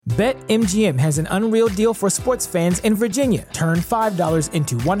BetMGM has an unreal deal for sports fans in Virginia. Turn $5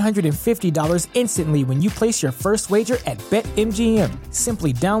 into $150 instantly when you place your first wager at BetMGM.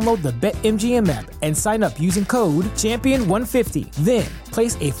 Simply download the BetMGM app and sign up using code Champion150. Then,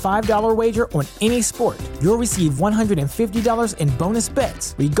 place a $5 wager on any sport. You'll receive $150 in bonus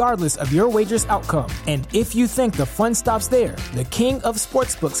bets, regardless of your wager's outcome. And if you think the fun stops there, the King of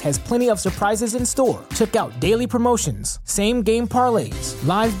Sportsbooks has plenty of surprises in store. Check out daily promotions, same-game parlays,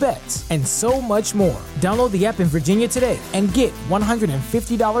 live bets, and so much more. Download the app in Virginia today and get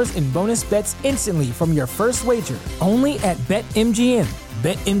 $150 in bonus bets instantly from your first wager. Only at BetMGM.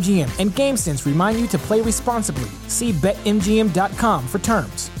 BetMGM and GameSense remind you to play responsibly. See BetMGM.com for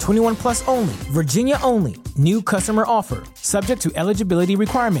terms. 21 plus only. Virginia only. New customer offer. Subject to eligibility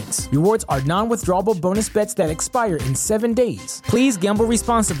requirements. Rewards are non-withdrawable bonus bets that expire in 7 days. Please gamble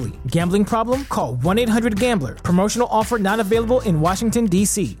responsibly. Gambling problem? Call 1-800-GAMBLER. Promotional offer not available in Washington,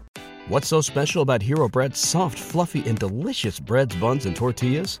 D.C. What's so special about Hero Bread's soft, fluffy, and delicious breads, buns, and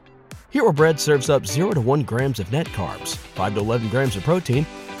tortillas? Hero Bread serves up 0 to 1 grams of net carbs, 5 to 11 grams of protein,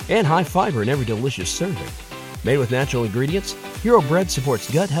 and high fiber in every delicious serving. Made with natural ingredients, Hero Bread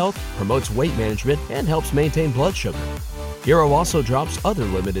supports gut health, promotes weight management, and helps maintain blood sugar. Hero also drops other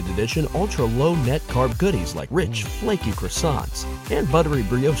limited edition ultra-low net carb goodies like rich, flaky croissants and buttery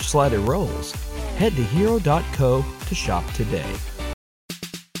brioche slider rolls. Head to hero.co to shop today.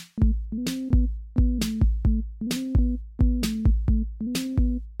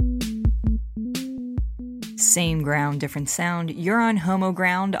 Same ground, different sound. You're on Homo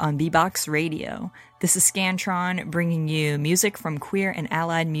Ground on Bebox Radio. This is Scantron bringing you music from queer and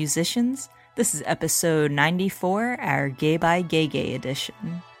allied musicians. This is episode 94, our Gay by Gay Gay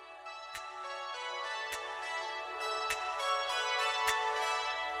edition.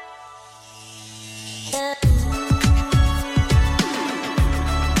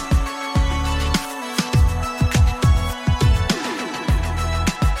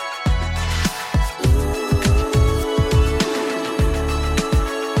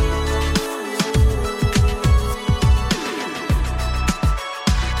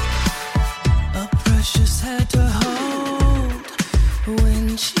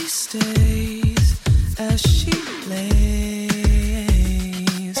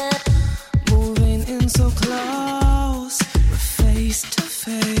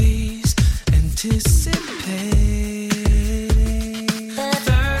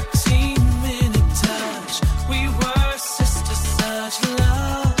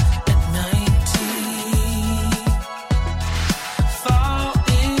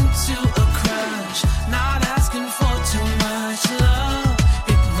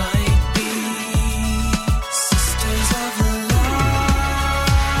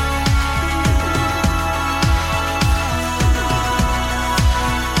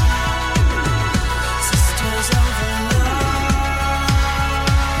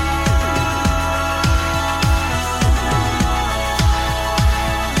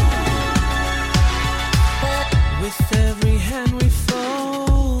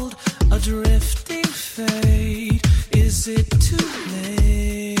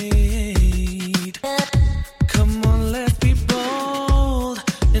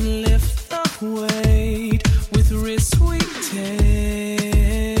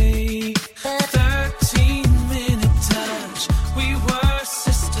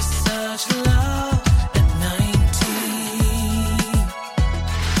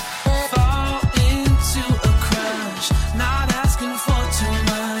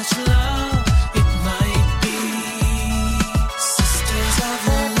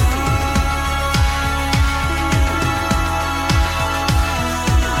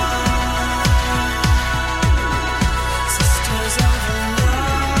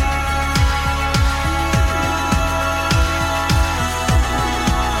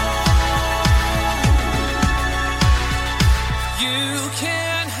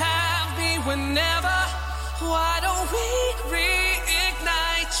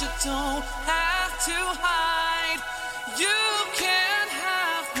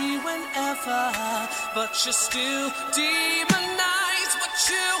 But you still demonize what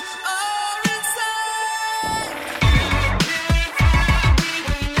you are inside.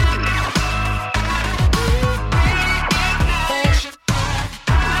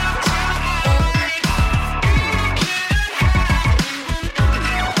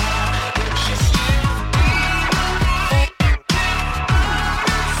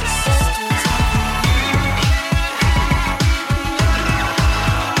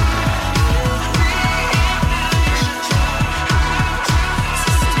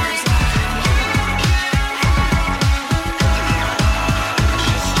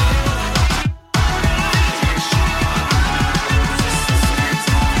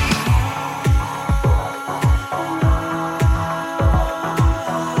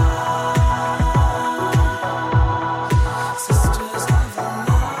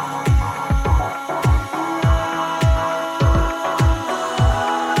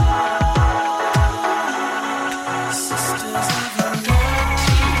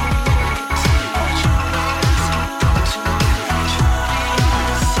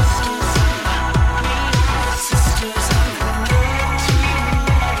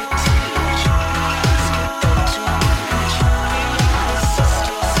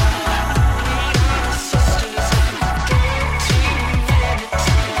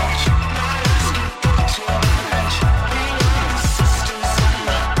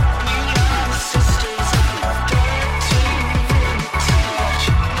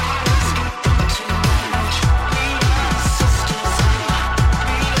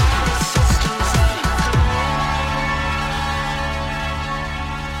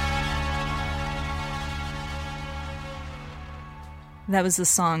 That was the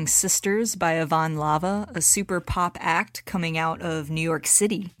song Sisters by Yvonne Lava, a super pop act coming out of New York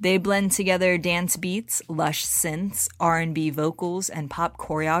City. They blend together dance beats, lush synths, R&B vocals, and pop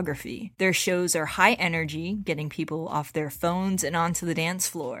choreography. Their shows are high energy, getting people off their phones and onto the dance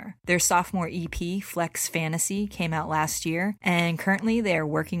floor. Their sophomore EP, Flex Fantasy, came out last year, and currently they are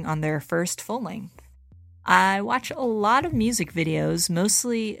working on their first full-length. I watch a lot of music videos,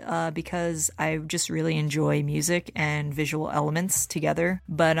 mostly because I just really enjoy music and visual elements together.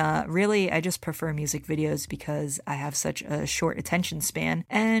 But really, I just prefer music videos because I have such a short attention span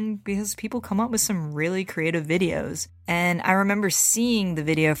and because people come up with some really creative videos. And I remember seeing the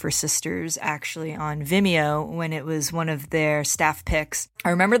video for Sisters actually on Vimeo when it was one of their staff picks.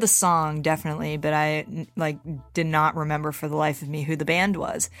 I remember the song definitely, but I did not remember for the life of me who the band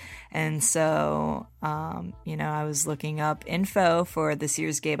was. And so, I was looking up info for this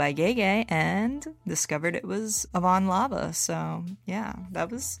year's Gay by Gay Gay and discovered it was Yvonne Lava. So yeah,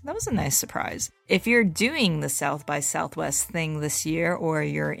 that was a nice surprise. If you're doing the South by Southwest thing this year or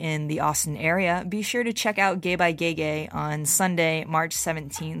you're in the Austin area, be sure to check out Gay by Gay Gay on Sunday, March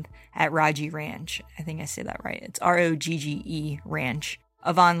 17th at Raji Ranch. I think I say that right. It's ROGGE Ranch.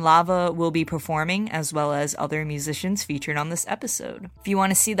 Yvonne Lava will be performing, as well as other musicians featured on this episode. If you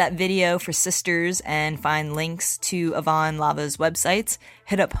want to see that video for Sisters and find links to Yvonne Lava's websites,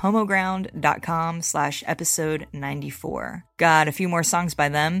 hit up homoground.com/episode 94. Got a few more songs by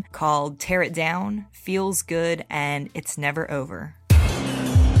them called Tear It Down, Feels Good, and It's Never Over.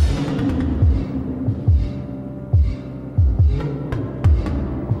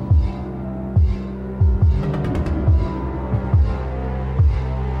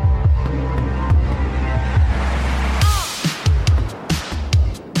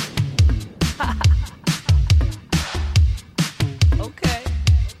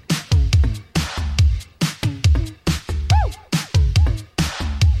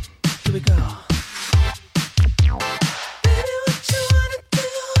 Baby, what you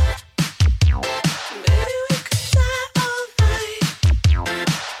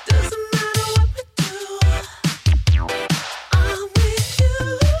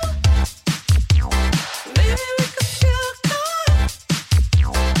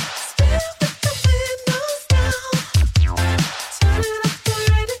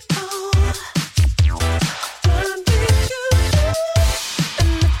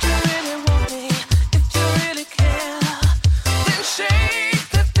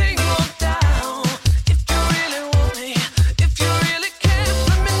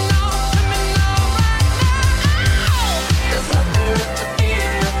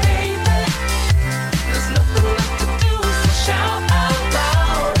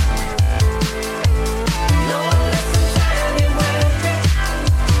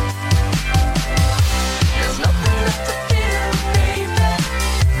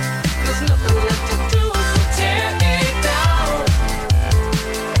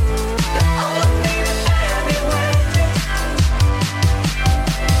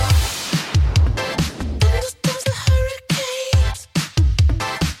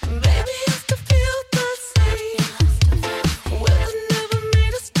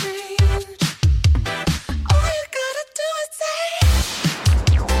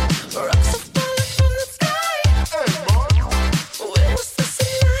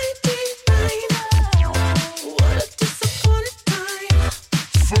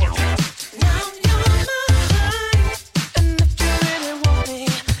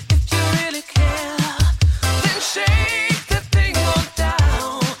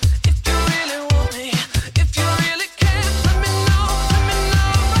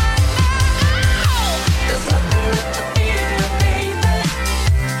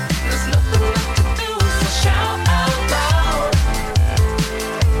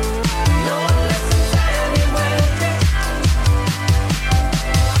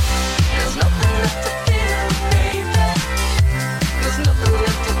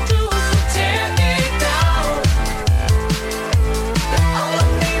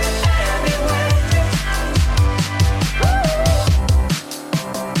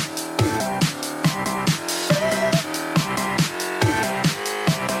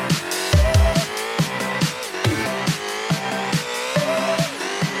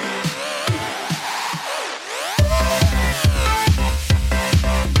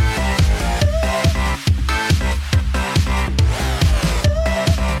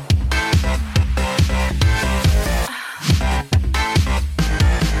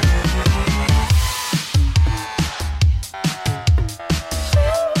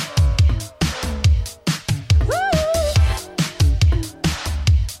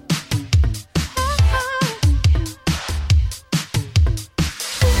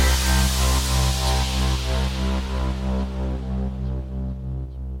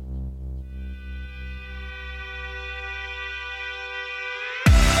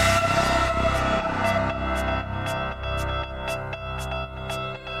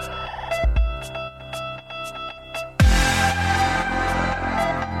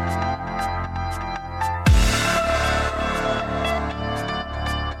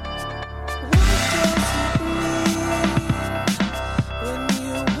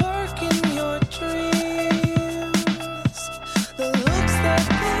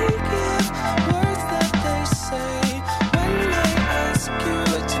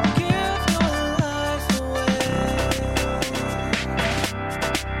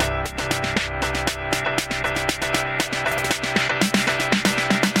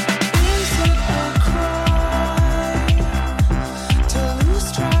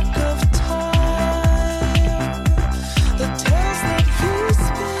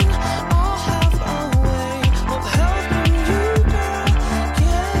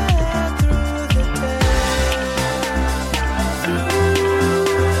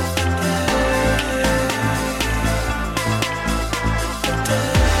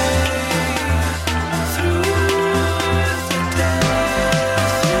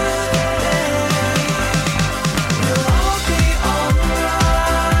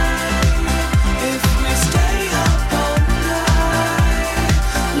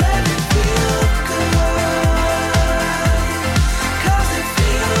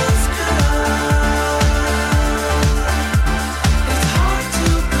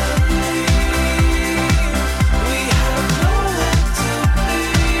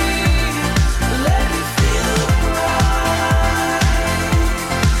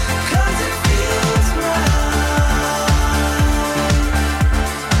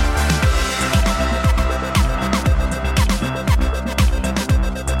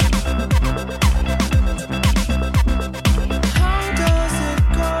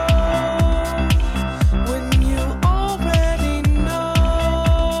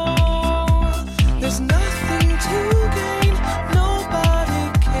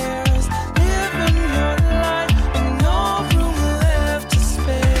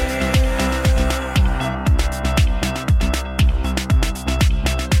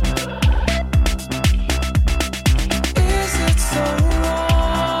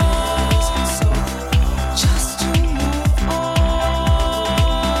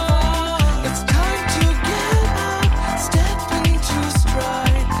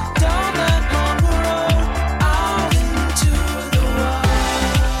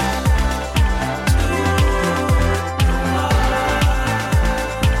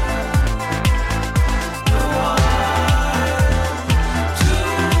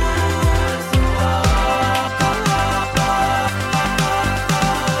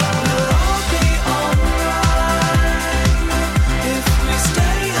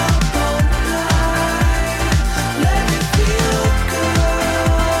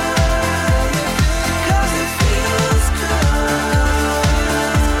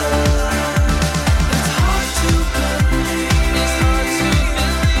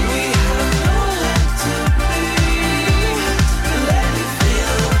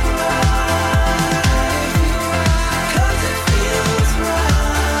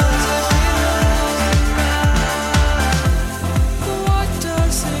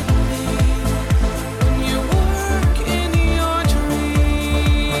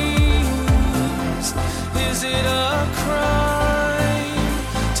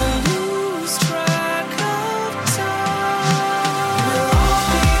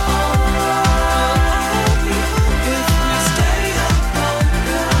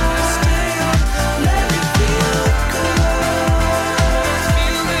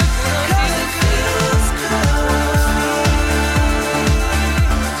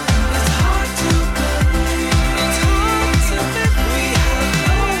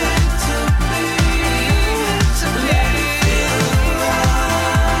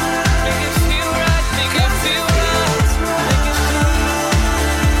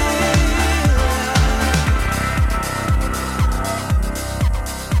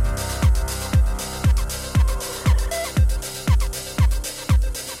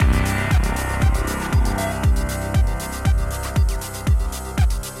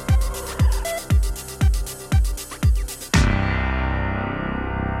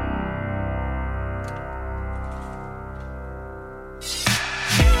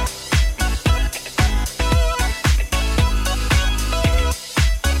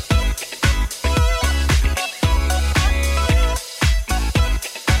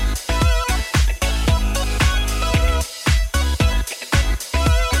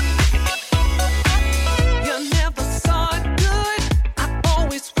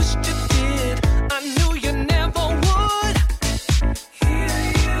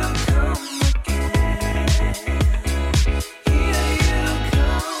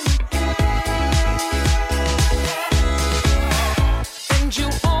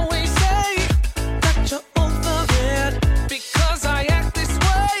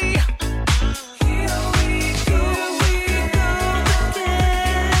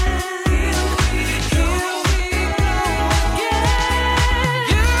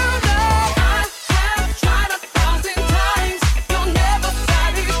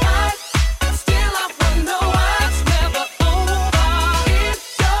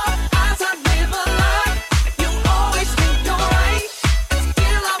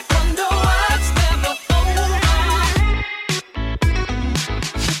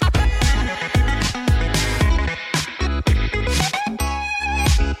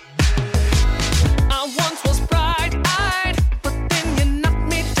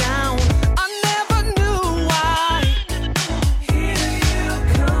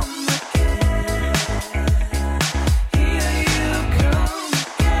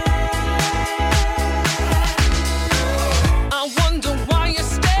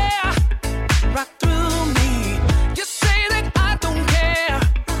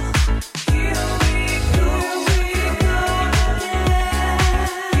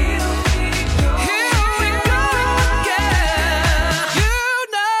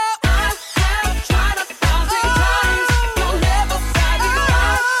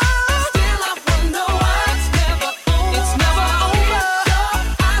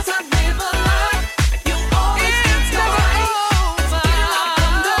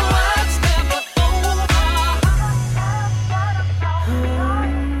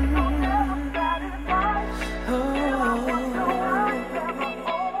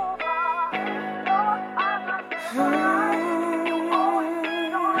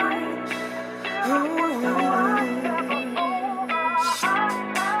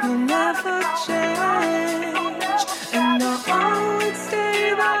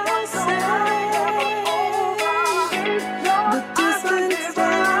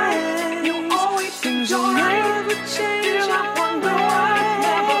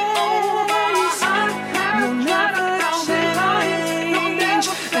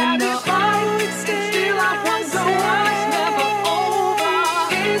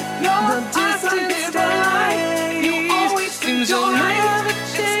in your eyes I live a life. You always seem so right, and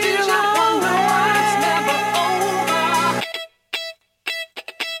still I wonder why it's never over.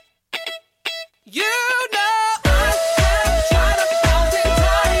 You know I have tried 1,000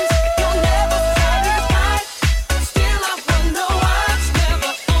 times, you're never satisfied. Still I wonder why it's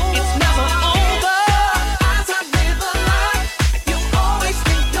never over. It's never over. As I live a life, you always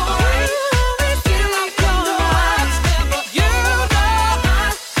think you're right. Still I wonder why it's never over. You know I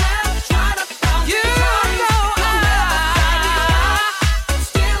have tried 1,000 times, you're never satisfied.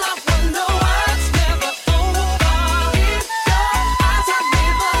 Still I wonder why it's never over. As I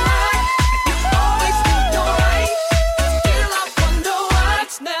live a life, you always think you're right. Still I wonder why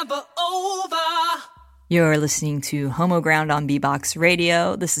it's never over. You're listening to Homo Ground on Bebox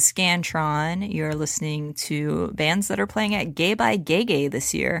Radio. This is Scantron. You're listening to bands that are playing at Gay by Gay Gay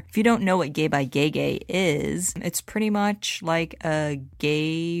this year. If you don't know what Gay by Gay Gay is, it's pretty much like a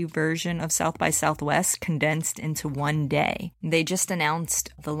gay version of South by Southwest condensed into one day. They just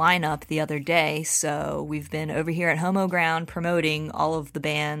announced the lineup the other day, so we've been over here at Homo Ground promoting all of the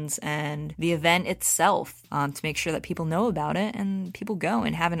bands and the event itself to make sure that people know about it and people go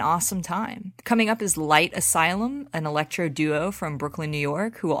and have an awesome time. Coming up is Light Asylum, an electro duo from Brooklyn, New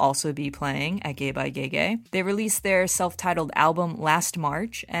York, who will also be playing at Gay by Gay Gay. They released their self-titled album last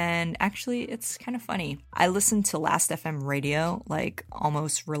March, and actually it's kind of funny. I listened to Last FM radio like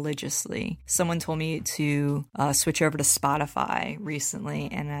almost religiously. Someone told me to switch over to Spotify recently,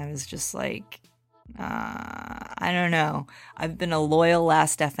 and I was just like, I don't know. I've been a loyal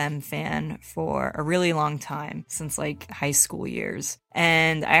Last FM fan for a really long time, since like high school years.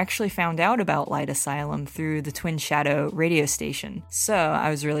 And I actually found out about Light Asylum through the Twin Shadow radio station. So I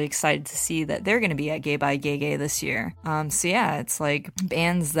was really excited to see that they're going to be at Gay by Gay Gay this year. So yeah, it's like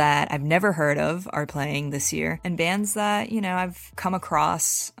bands that I've never heard of are playing this year, and bands that, you know, I've come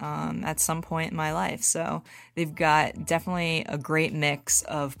across at some point in my life. So they've got definitely a great mix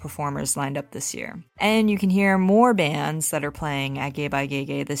of performers lined up this year. And you can hear more bands that are playing at Gay by Gay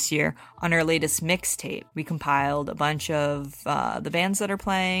Gay this year on our latest mixtape. We compiled a bunch of the bands that are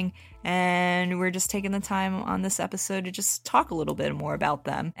playing, and we're just taking the time on this episode to just talk a little bit more about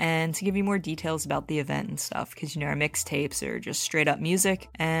them and to give you more details about the event and stuff, because, you know, our mixtapes are just straight up music,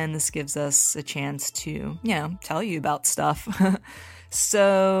 and this gives us a chance to, you know, tell you about stuff.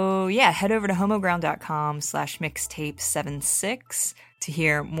 So yeah, head over to homoground.com/mixtape76 to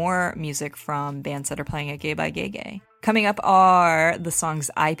hear more music from bands that are playing at Gay by Gay Gay. Coming up are the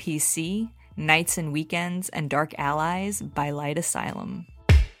songs IPC, Nights and Weekends, and Dark Allies by Light Asylum.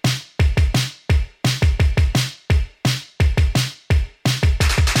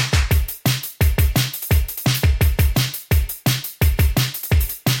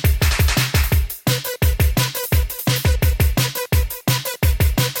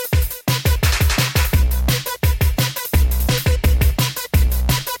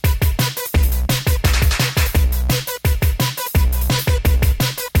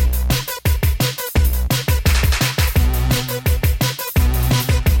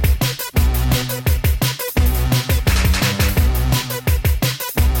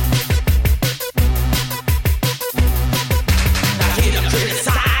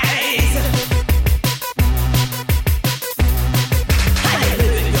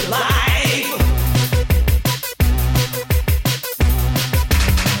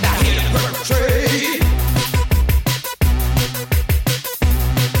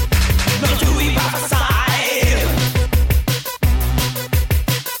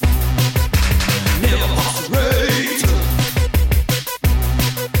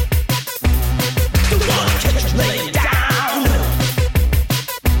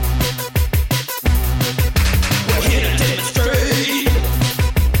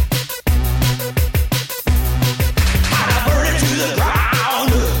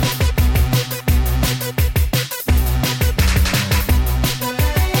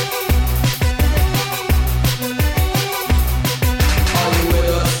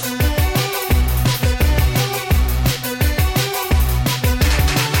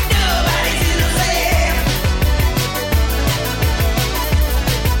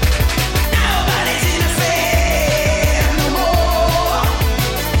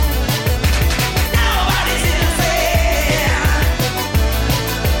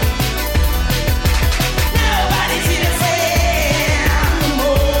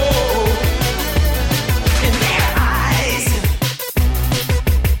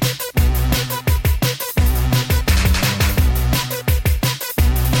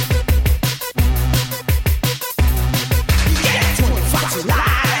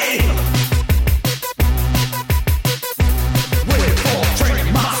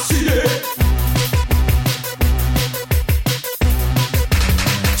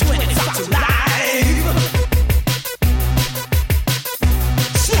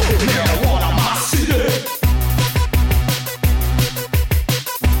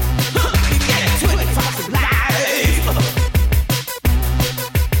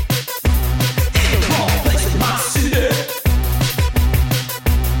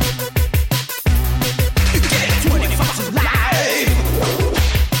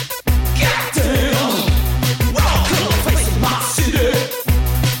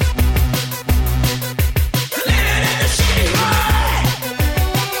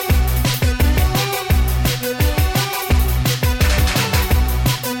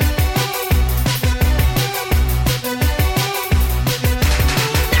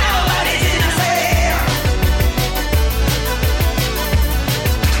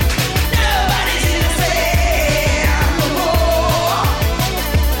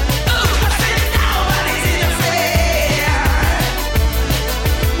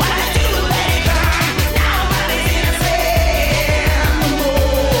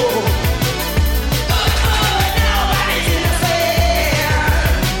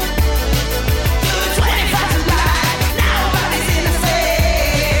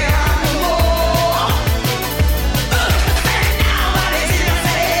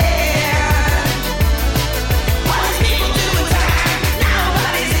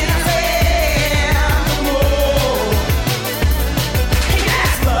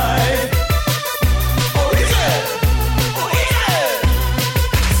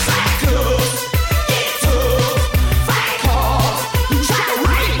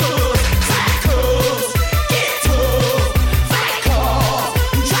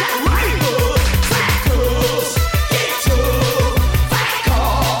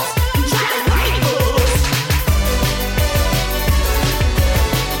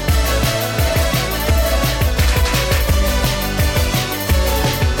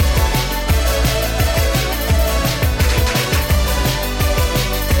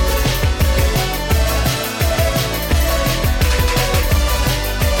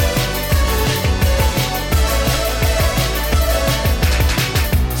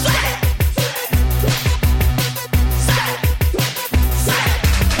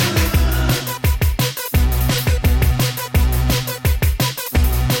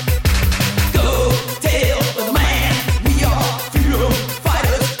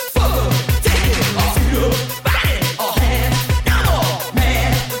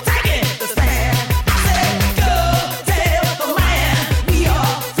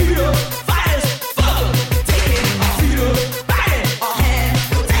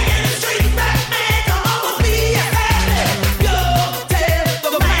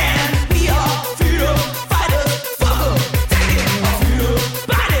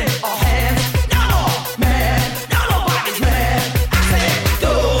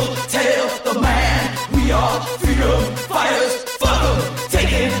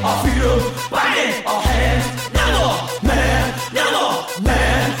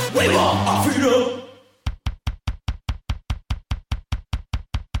 We want our freedom.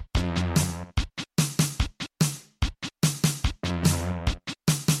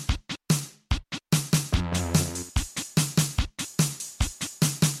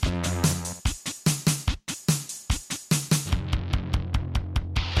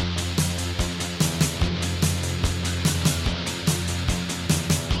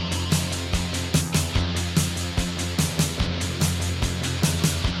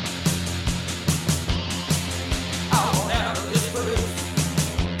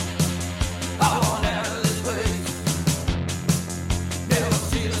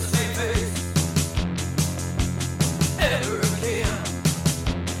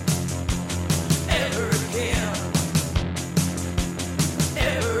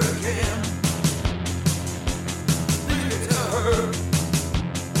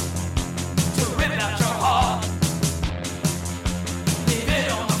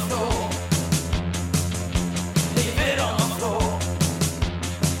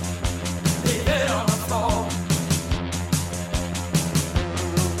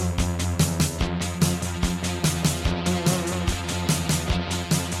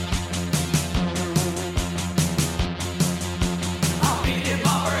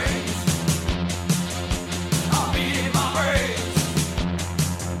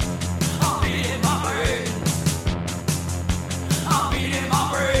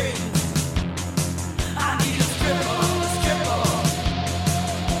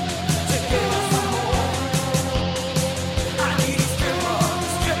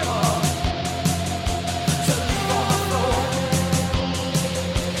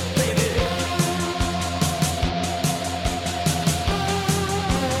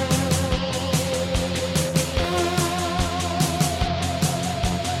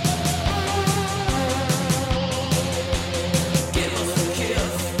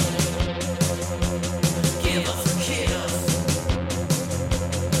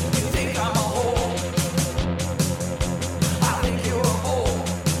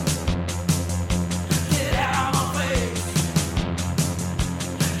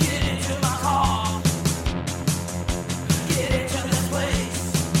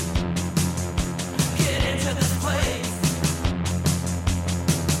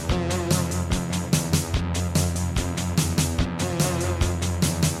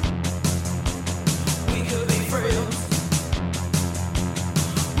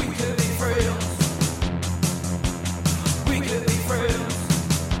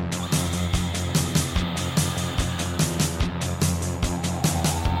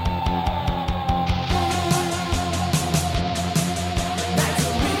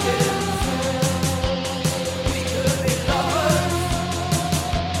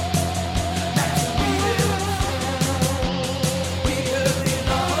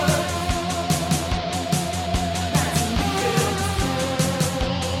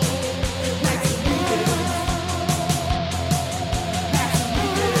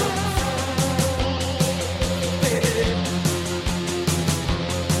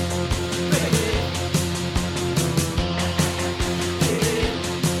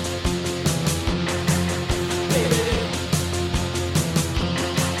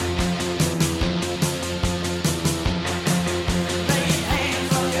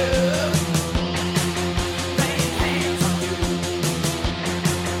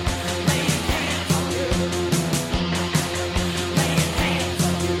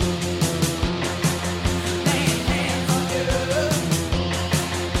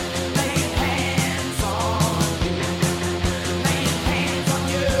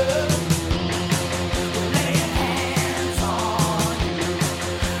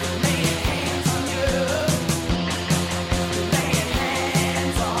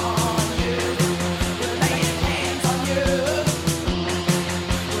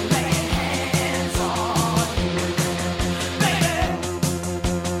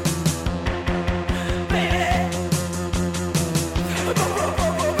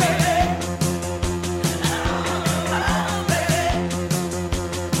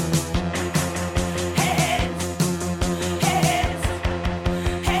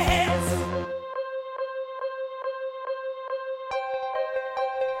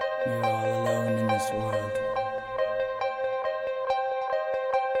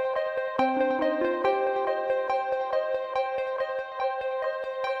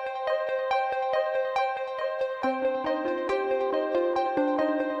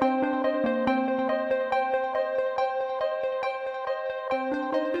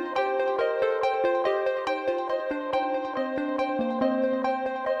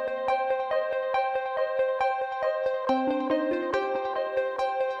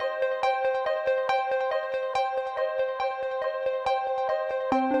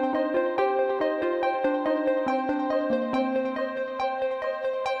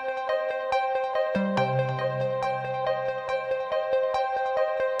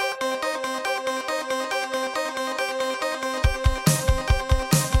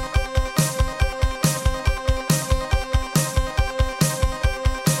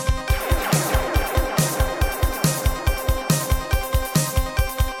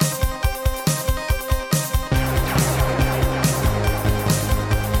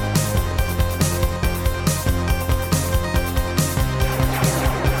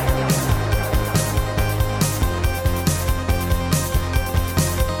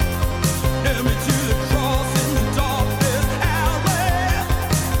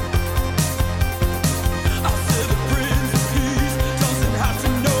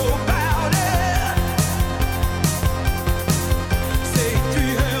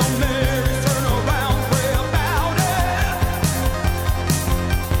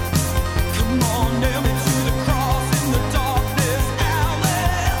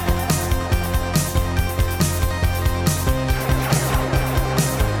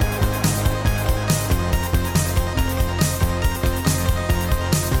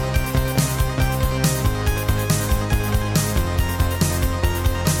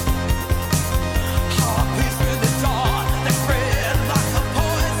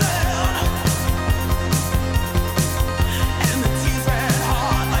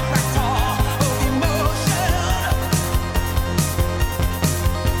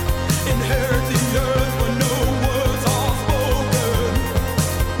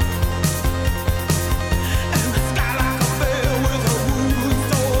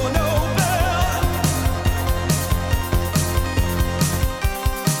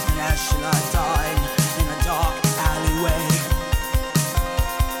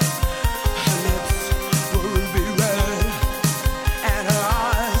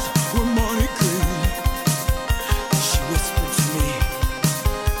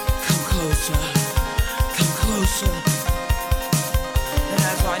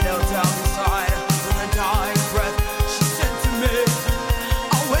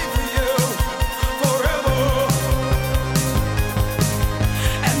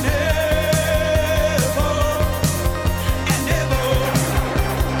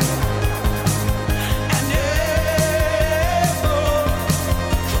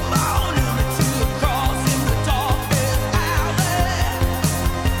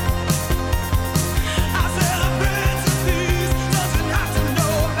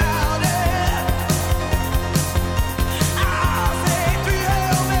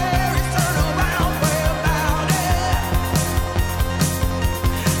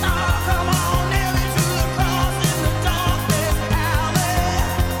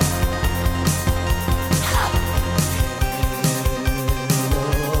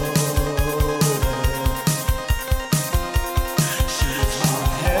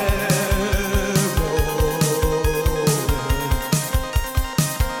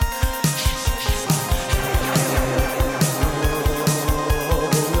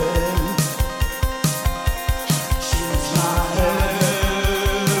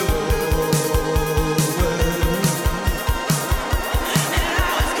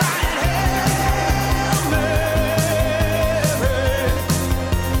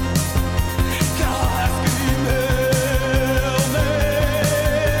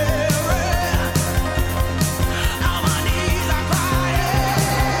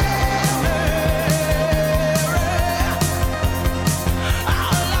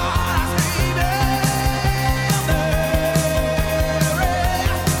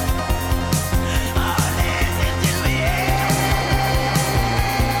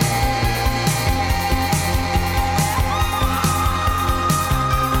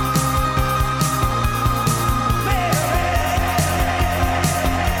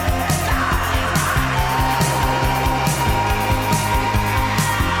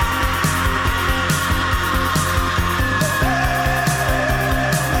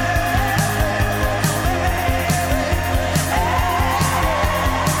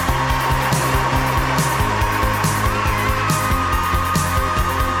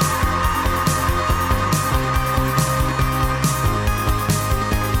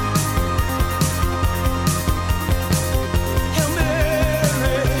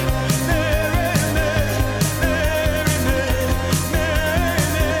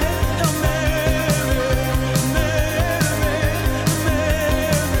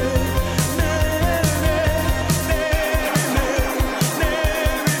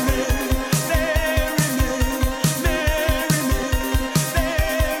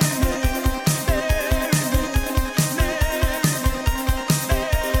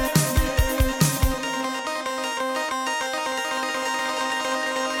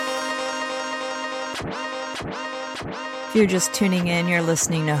 you're just tuning in, you're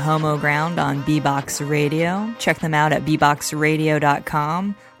listening to Homo Ground on Bebox Radio. Check them out at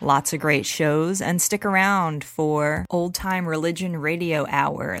beboxradio.com. Lots of great shows, and stick around for Old Time Religion Radio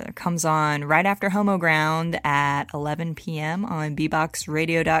Hour. It comes on right after Homo Ground at 11 p.m. on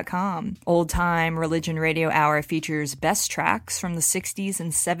beboxradio.com. Old Time Religion Radio Hour features best tracks from the 60s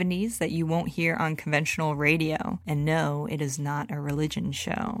and 70s that you won't hear on conventional radio. And no, it is not a religion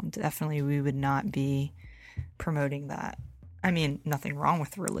show. Definitely we would not be promoting that. I mean, nothing wrong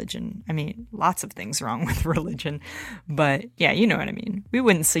with religion. I mean, lots of things wrong with religion. But yeah, you know what I mean. We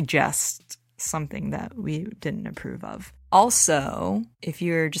wouldn't suggest something that we didn't approve of. Also, if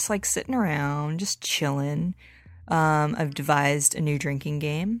you're just like sitting around, just chilling, I've devised a new drinking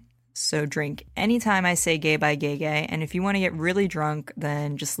game. So drink anytime I say gay by gay gay. And if you want to get really drunk,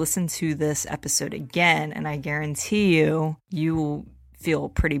 then just listen to this episode again. And I guarantee you, you will feel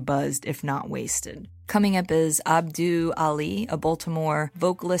pretty buzzed, if not wasted. Coming up is Abdu Ali, a Baltimore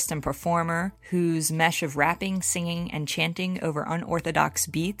vocalist and performer whose mesh of rapping, singing, and chanting over unorthodox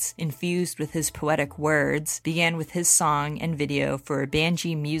beats, infused with his poetic words, began with his song and video for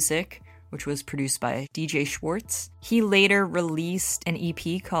Banji Music, which was produced by DJ Schwartz. He later released an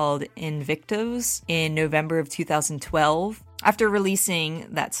EP called Invictos in November of 2012. After releasing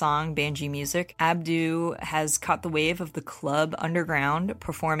that song, Banji Music, Abdu has caught the wave of the club underground,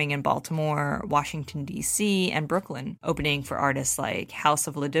 performing in Baltimore, Washington, D.C., and Brooklyn, opening for artists like House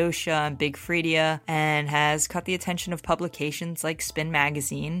of Ladosha and Big Freedia, and has caught the attention of publications like Spin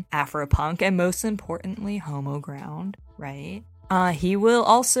Magazine, Afropunk, and most importantly, Homo Ground, right? He will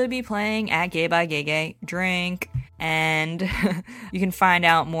also be playing at Gay by Gay Gay Drink, and you can find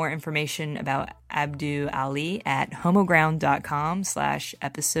out more information about Abdu Ali at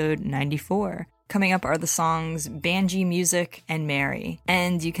homoground.com/episode 94. Coming up are the songs Banji Music and Mary,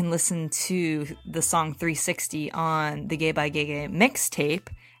 and you can listen to the song 360 on the Gay by Gay Gay mixtape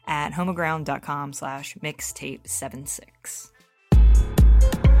at homoground.com/mixtape76.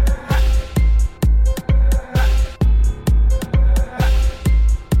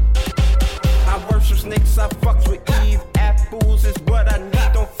 Snakes, I fucks with Eve. Apples is what I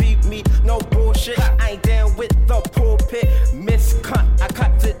need. Don't feed me no bullshit. I ain't down with the pulpit. Miss cunt, I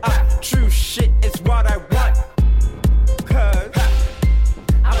cut it up. True shit is what I want. Cause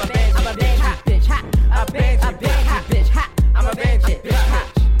I'm a Banji bitch. A Banji bitch. I'm a Banji bitch.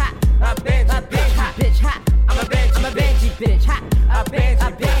 A Banji bitch. I'm a Banji bitch. A Banji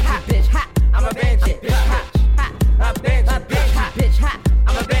bitch. I'm a Banji bitch. A Banji bitch.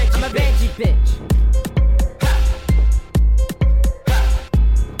 I'm a Banji bitch.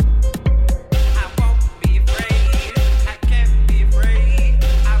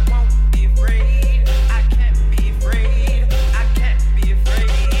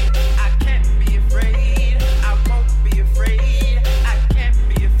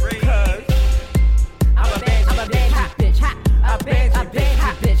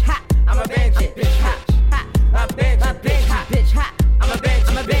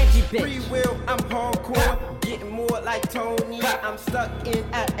 Free will, I'm hardcore, getting more like Tony. I'm stuck in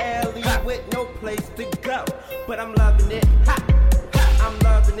an alley with no place to go, but I'm loving it. Ha. I'm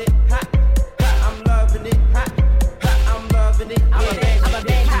loving it. Ha. I'm loving it. Ha. I'm loving it. I'm a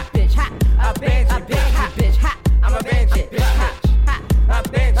Banji bitch. Ha. A Banji bitch. Ha. I'm a Banji bitch. Ha. A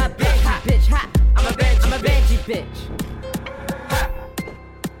Banji bitch. Ha. I'm a Banji bitch.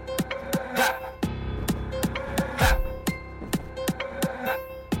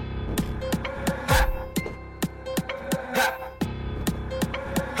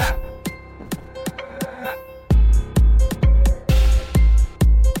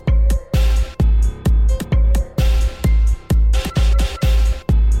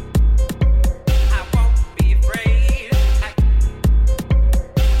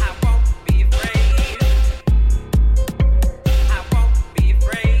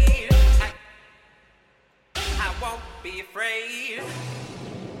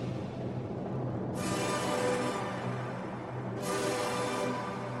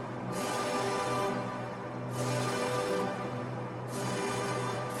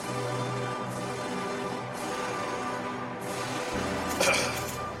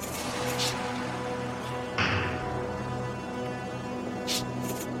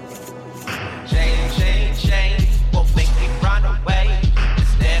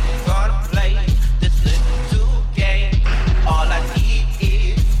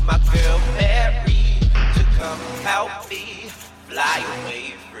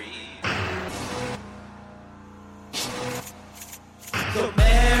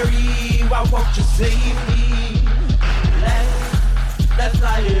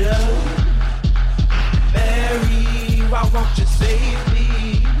 why won't you save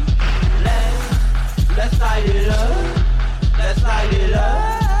me? Let's light it up. Let's light it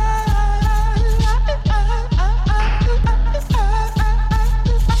up.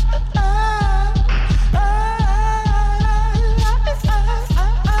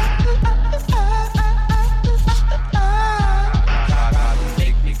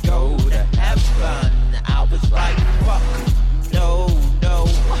 Make me go to heaven. I was like, fuck, no.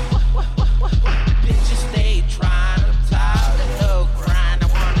 Bitches stay trying. I'm tired of the grind. I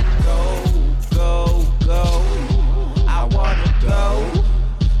wanna go.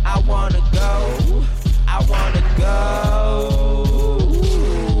 I wanna go. I wanna go.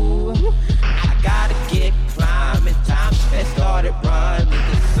 I gotta get climbing. Time has started running.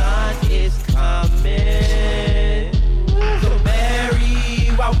 The sun is coming. So Mary,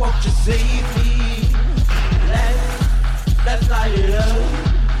 why won't you save me? Let's light it up.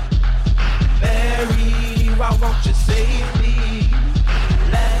 Mary, why won't you save me?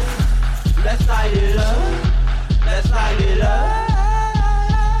 Let's light it up. Let's light it up.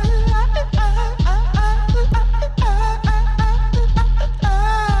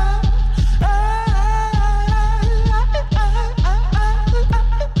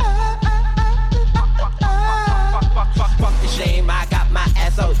 Fuck the shame, I got my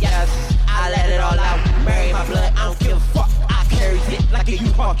ass, oh yes, I let it all out. Mary, my blood, I don't give a fuck. I carried it like a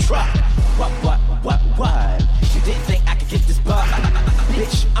U-Haul truck. What? You didn't think I could get this buck?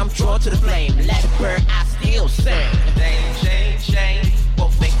 Bitch, I'm drawn to the flame. Let it burn, I still sing. Shame,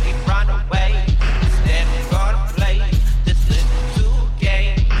 won't make me run away. Instead, I'm gonna play this little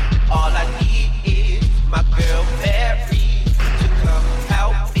game. All I need is my girl Mary to come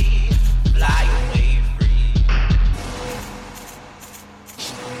help me fly away free.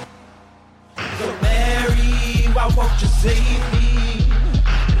 So Mary, why won't you save me?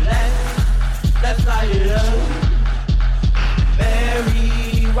 Let's light it up.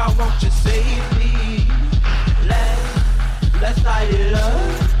 Mary, why won't you save me? Let's light it up.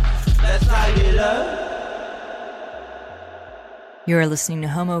 Let's light it up. You're listening to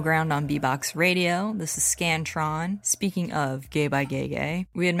Homo Ground on Bebox Radio. This is Scantron. Speaking of Gay by Gay Gay,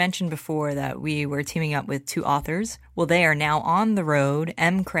 we had mentioned before that we were teaming up with two authors. Well, they are now on the road,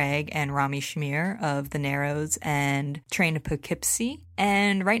 M. Craig and Rami Shamir of The Narrows and Train to Poughkeepsie.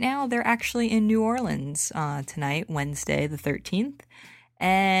 And right now they're actually in New Orleans tonight, Wednesday the 13th.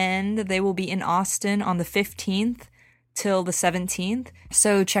 And they will be in Austin on the 15th till the 17th.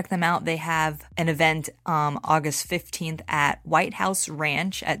 So check them out. They have an event August 15th at White House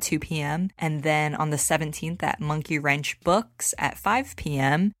Ranch at 2 p.m. and then on the 17th at Monkey Wrench Books at 5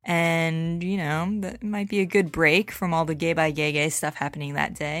 p.m. And, you know, that might be a good break from all the Gay by Gay Gay stuff happening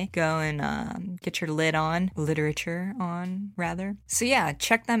that day. Go and get your literature on, rather. So yeah,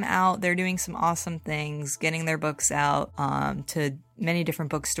 check them out. They're doing some awesome things, getting their books out to many different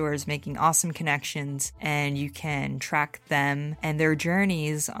bookstores, making awesome connections, and you can track them and their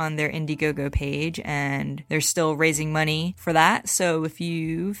journeys on their Indiegogo page, and they're still raising money for that. So if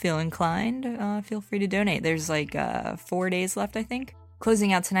you feel inclined, feel free to donate. There's like 4 days left, I think.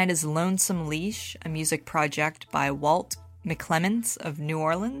 Closing out tonight is Lonesome Leash, a music project by Walt McClements of New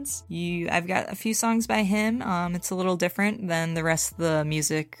Orleans. I've got a few songs by him. It's a little different than the rest of the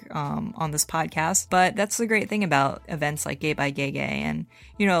music on this podcast, but that's the great thing about events like Gay by Gay Gay, and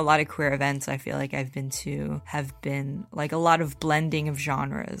you know, a lot of queer events I feel like I've been to have been like a lot of blending of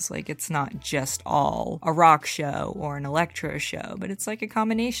genres. Like it's not just all a rock show or an electro show, but it's like a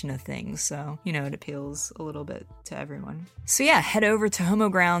combination of things, so you know, it appeals a little bit to everyone. So yeah, head over to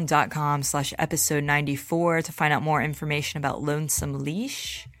homoground.com/episode 94 to find out more information about Lonesome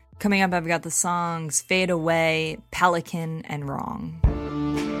Leash. Coming up, I've got the songs Fade Away, Pelican, and Wrong.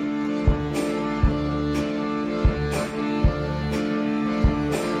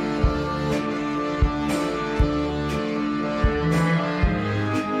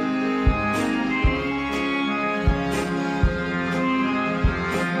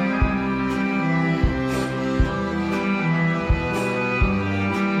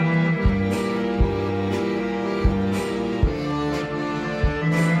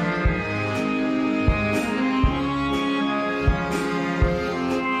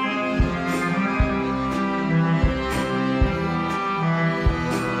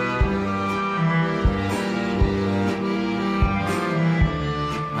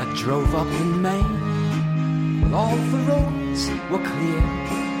 Drove up in Maine, when all the roads were clear.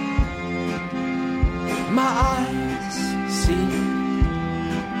 My eyes seemed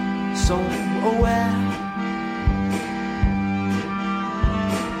so aware.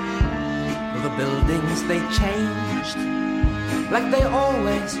 The buildings, they changed like they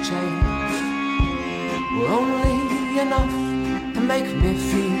always changed. Were only enough to make me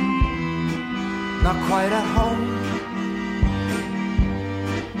feel not quite at home.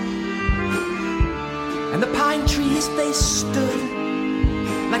 And the pine trees, they stood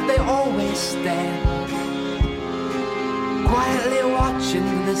like they always stand, quietly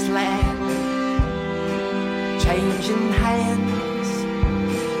watching this land changing hands.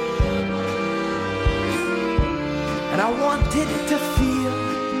 And I wanted to feel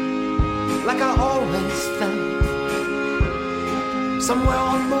like I always felt. Somewhere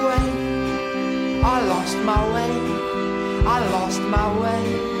on the way, I lost my way, I lost my way.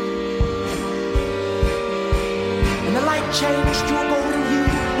 And the light changed to a golden hue,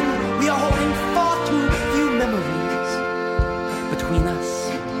 and we are holding far too few memories between us.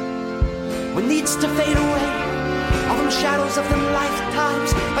 What needs to fade away are them shadows of them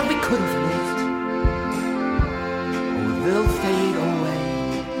lifetimes that we could have lived. Oh, they'll fade away.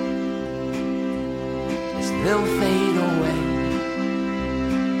 Yes, they'll fade away.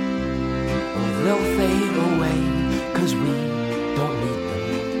 Oh, they'll fade away, 'cause we don't need them.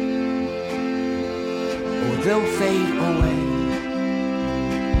 Oh, they'll fade away.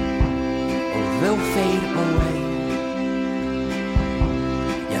 Oh, they'll fade away.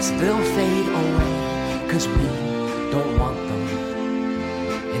 Yes, they'll fade away, 'cause we don't want them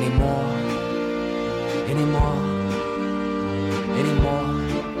anymore, anymore, anymore.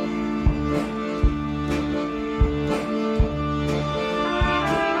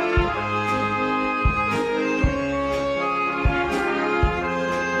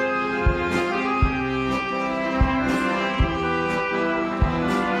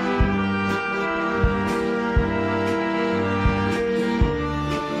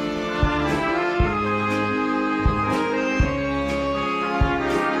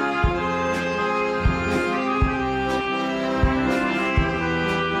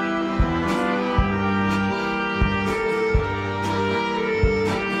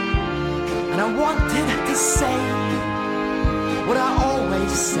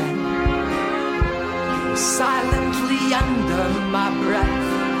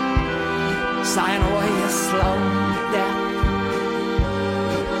 Sighing away a slow death.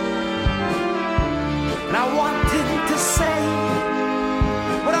 And I wanted to say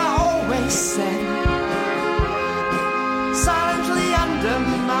what I always said, silently under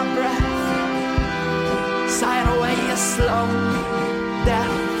my breath, sighing away a slow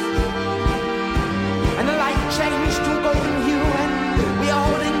death. And the light changed to a golden hue, and we are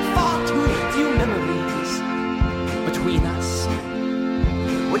holding far too few memories between us.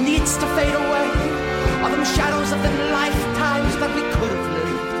 What needs to fade away are them shadows of the lifetimes that we could have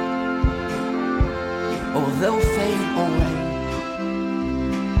lived. Oh, they'll fade away.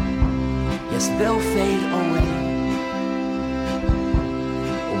 Yes, they'll fade away.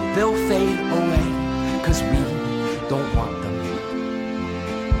 Oh, they'll fade away, 'cause we don't want them.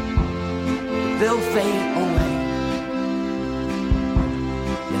 They'll fade away.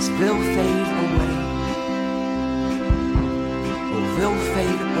 Yes, they'll fade away. They'll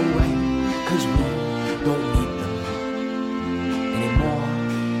fade away, 'cause we don't need them anymore,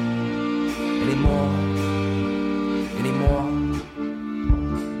 anymore, anymore.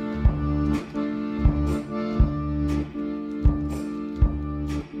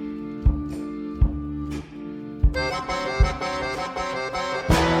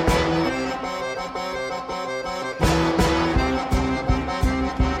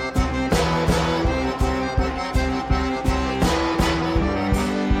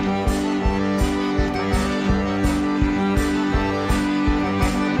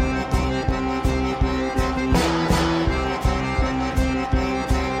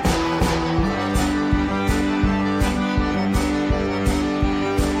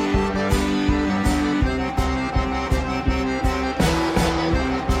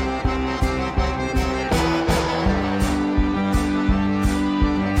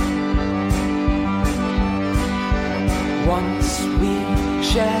 Once we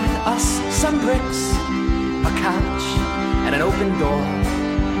shared us some bricks, a couch and an open door.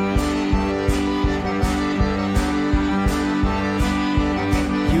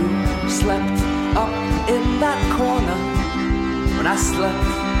 You slept up in that corner when I slept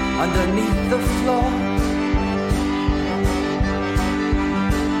underneath the floor.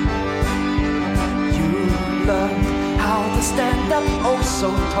 You learned how to stand up oh so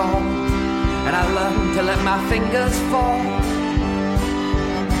tall, and I learned to let my fingers fall.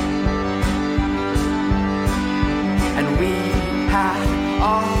 And we had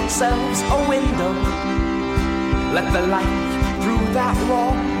ourselves a window, let the light through that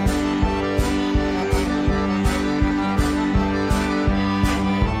wall.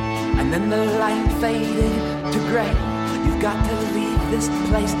 And then the light faded to gray. You've got to leave this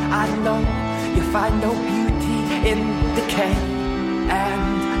place, I know. You find no beauty in decay.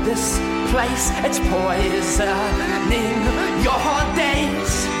 And this place, it's poisoning your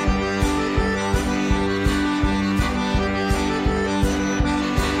days.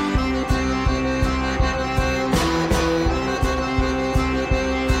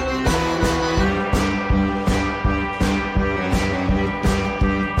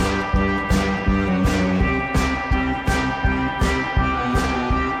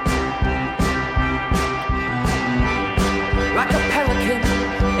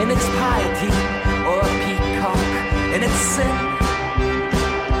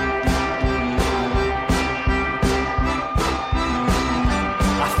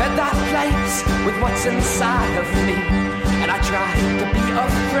 With what's inside of me, and I try to be a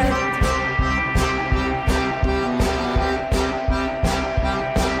friend.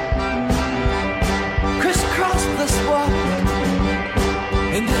 Crisscross this world,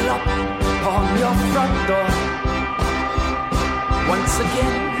 ended up on your front door. Once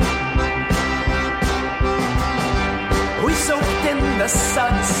again, we soaked in the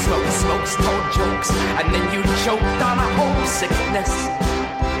sun, smokes, told jokes, and then you choked on a homesickness.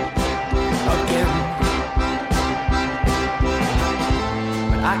 Again.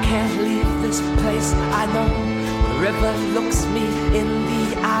 But I can't leave this place, I know. The river looks me in the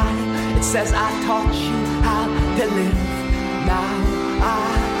eye. It says I taught you how to live. Now I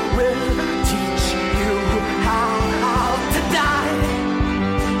will teach you how to die.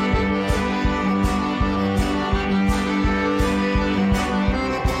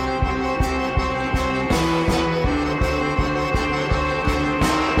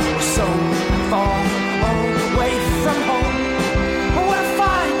 So far away from home, what a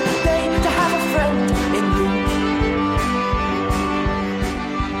fine day to have a friend in you.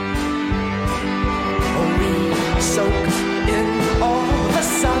 Oh, we soaked in all the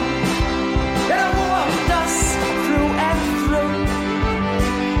sun that warmed us through and through.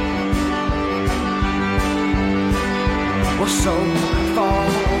 We're so far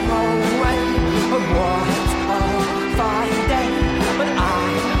away, what a fine day, but I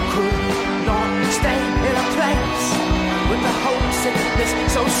could not stay in a place with the homesickness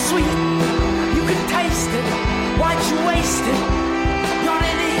so sweet. You can taste it, why'd you waste it on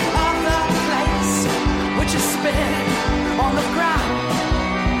any other place? Would you spit on the ground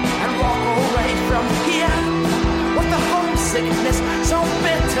and walk away from here with the homesickness so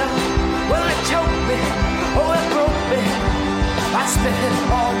bitter? Well, it choked me, oh, it broke me. I spit it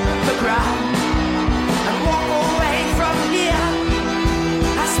on the ground and walk away from here.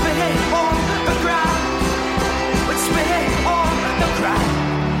 I spit it on the ground, would spit it on the ground,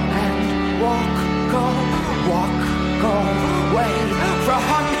 and walk away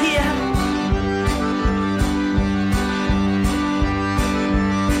from here.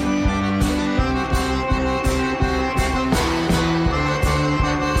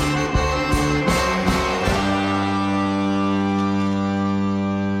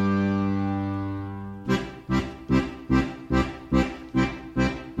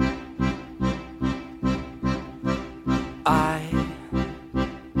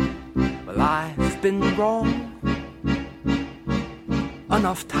 I've been wrong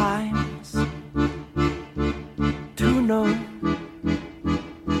enough times to know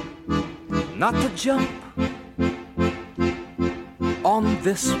not to jump on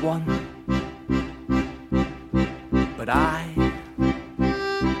this one. But I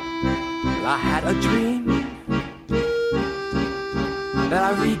had a dream that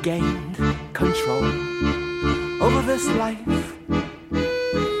I regained control over this life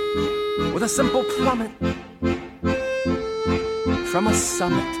with a simple plummet from a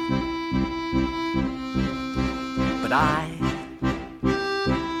summit. But I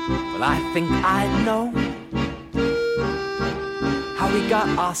think I know how we got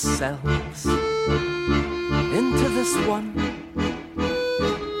ourselves into this one.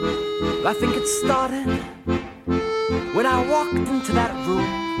 I think it started when I walked into that room,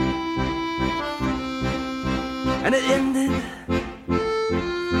 and it ended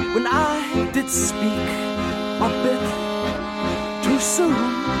when I did speak a bit too soon.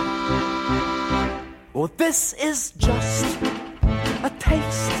 Oh, this is just a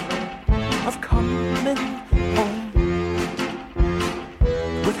taste of coming home.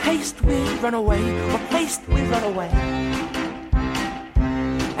 With haste we run away, with haste we run away.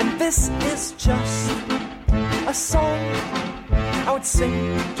 And this is just a song I would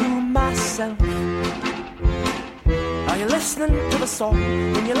sing to myself. Are you listening to the song?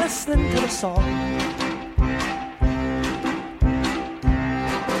 When you're listening to the song,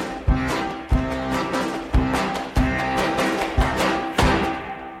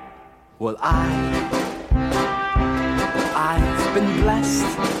 Well, I've been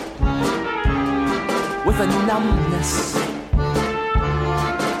blessed with a numbness.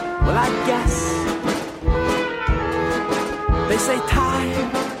 Well, I guess they say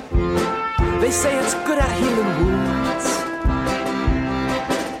time, they say it's good at healing wounds.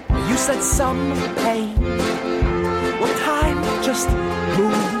 You said some pain. Well, time just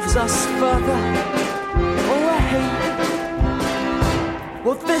moves us further away.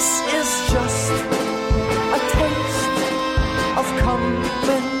 Well, this is just a taste of coming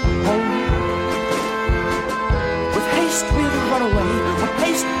home. With haste we run away, with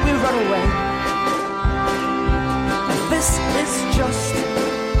haste we run away. And this is just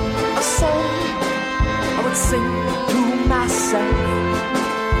a song I would sing to myself.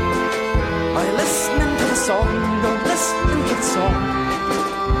 Are you listening to the song? Don't listen to the song.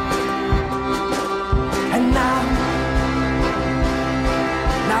 And now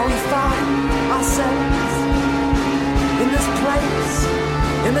we find ourselves in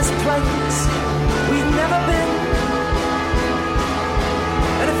this place we've never been.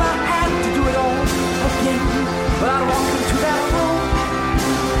 And if I had to do it all again, well, I'd walk into that room.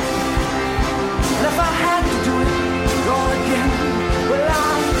 And if I had to do it all again, well, I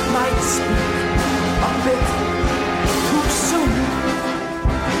might speak a bit too soon.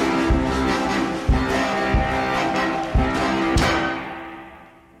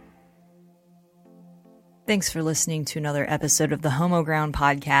 Thanks for listening to another episode of the Homo Ground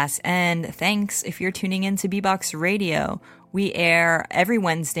podcast, and thanks if you're tuning in to Bebox Radio. We air every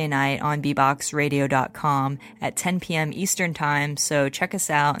Wednesday night on beboxradio.com at 10 p.m. Eastern Time, so check us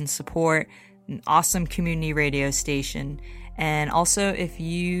out and support an awesome community radio station. And also, if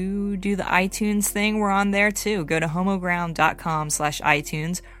you do the iTunes thing, we're on there too. Go to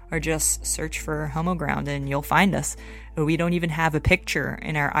homoground.com/iTunes or just search for Homo Ground and you'll find us. We don't even have a picture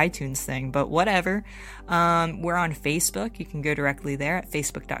in our iTunes thing, but whatever. We're on Facebook. You can go directly there at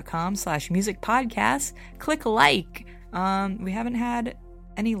facebook.com/musicpodcast. Click like. We haven't had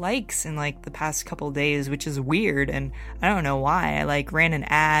any likes in like the past couple days, which is weird, and I don't know why. I like ran an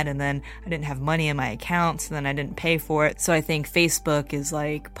ad and then I didn't have money in my account, so then I didn't pay for it. So I think Facebook is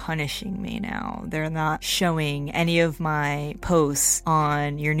like punishing me now. They're not showing any of my posts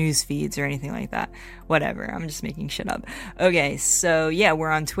on your news feeds or anything like that. Whatever, I'm just making shit up. Okay, so yeah,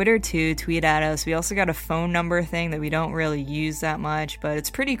 we're on Twitter too. Tweet at us. We also got a phone number thing that we don't really use that much, but it's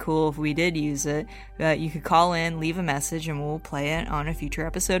pretty cool if we did use it. You could call in, leave a message, and we'll play it on a future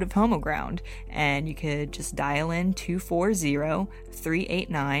episode of Homo Ground. And you could just dial in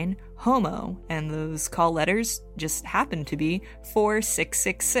 240-389-HOMO, and those call letters just happen to be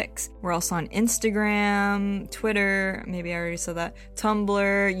 4666. We're also on Instagram, Twitter, maybe I already said that,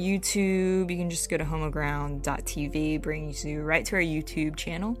 Tumblr, YouTube. You can just go to homoground.tv, brings you right to our YouTube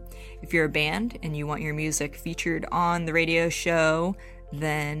channel. If you're a band and you want your music featured on the radio show,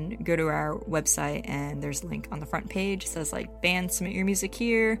 then go to our website and there's a link on the front page. It says like, band, submit your music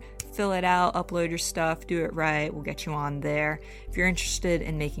here, fill it out, upload your stuff, do it right, we'll get you on there. If you're interested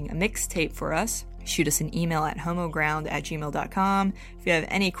in making a mixtape for us, shoot us an email at homoground@gmail.com. If you have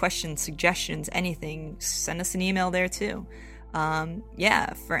any questions, suggestions, anything, send us an email there too.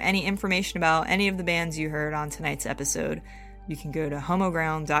 For any information about any of the bands you heard on tonight's episode, you can go to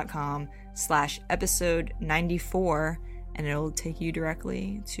homoground.com/episode 94, and it'll take you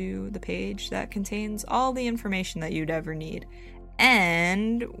directly to the page that contains all the information that you'd ever need.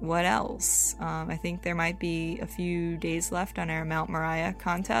 And what else? I think there might be a few days left on our Mount Moriah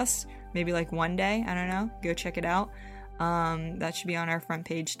contest. Maybe like one day, I don't know. Go check it out. That should be on our front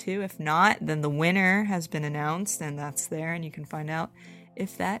page too. If not, then the winner has been announced, and that's there, and you can find out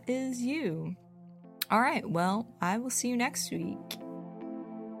if that is you. All right, well, I will see you next week.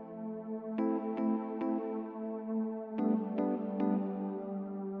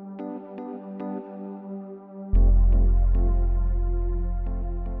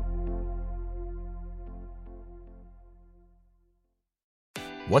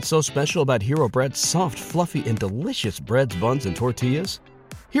 What's so special about Hero Bread's soft, fluffy, and delicious breads, buns, and tortillas?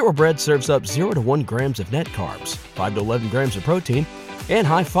 Hero Bread serves up 0 to 1 grams of net carbs, 5 to 11 grams of protein, and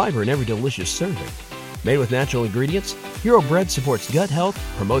high fiber in every delicious serving. Made with natural ingredients, Hero Bread supports gut health,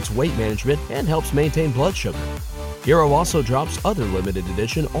 promotes weight management, and helps maintain blood sugar. Hero also drops other limited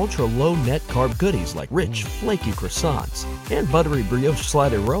edition ultra-low net carb goodies like rich, flaky croissants and buttery brioche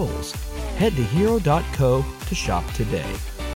slider rolls. Head to hero.co to shop today.